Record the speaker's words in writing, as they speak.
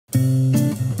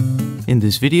In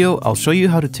this video, I'll show you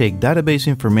how to take database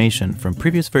information from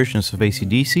previous versions of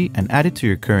ACDSee and add it to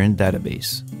your current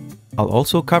database. I'll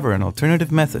also cover an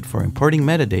alternative method for importing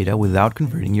metadata without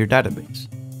converting your database.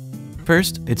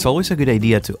 First, it's always a good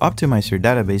idea to optimize your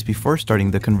database before starting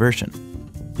the conversion.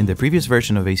 In the previous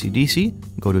version of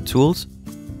ACDSee, go to Tools,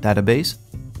 Database,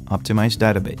 Optimize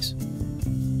Database.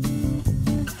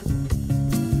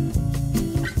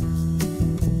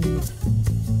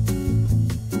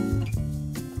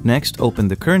 Next, open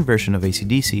the current version of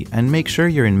ACDSee and make sure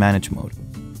you're in Manage mode.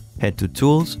 Head to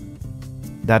Tools,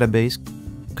 Database,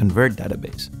 Convert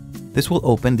Database. This will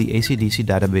open the ACDSee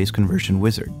Database Conversion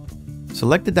wizard.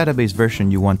 Select the database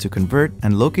version you want to convert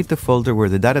and locate the folder where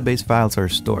the database files are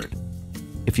stored.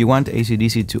 If you want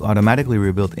ACDSee to automatically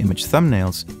rebuild image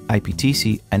thumbnails,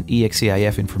 IPTC, and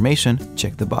EXEIF information,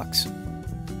 check the box.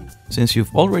 Since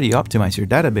you've already optimized your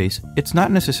database, it's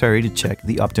not necessary to check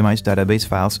the Optimized Database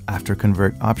Files after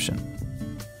Convert option.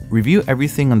 Review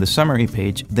everything on the summary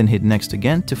page, then hit Next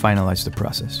again to finalize the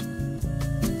process.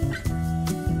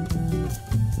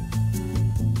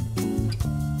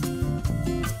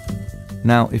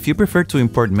 Now, if you prefer to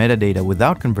import metadata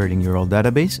without converting your old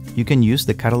database, you can use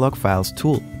the Catalog Files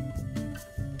tool.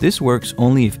 This works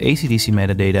only if ACDSee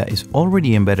metadata is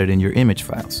already embedded in your image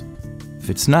files. If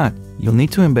it's not, you'll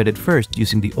need to embed it first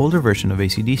using the older version of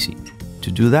ACDSee.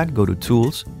 To do that, go to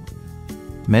Tools,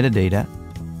 Metadata,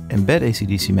 Embed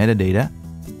ACDSee Metadata,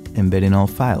 Embed in all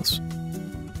files.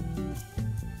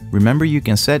 Remember, you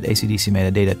can set ACDSee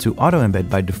metadata to auto-embed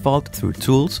by default through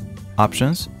Tools,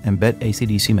 Options, Embed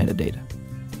ACDSee Metadata.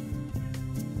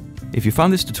 If you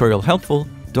found this tutorial helpful,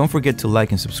 don't forget to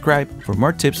like and subscribe for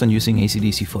more tips on using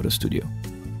ACDSee Photo Studio.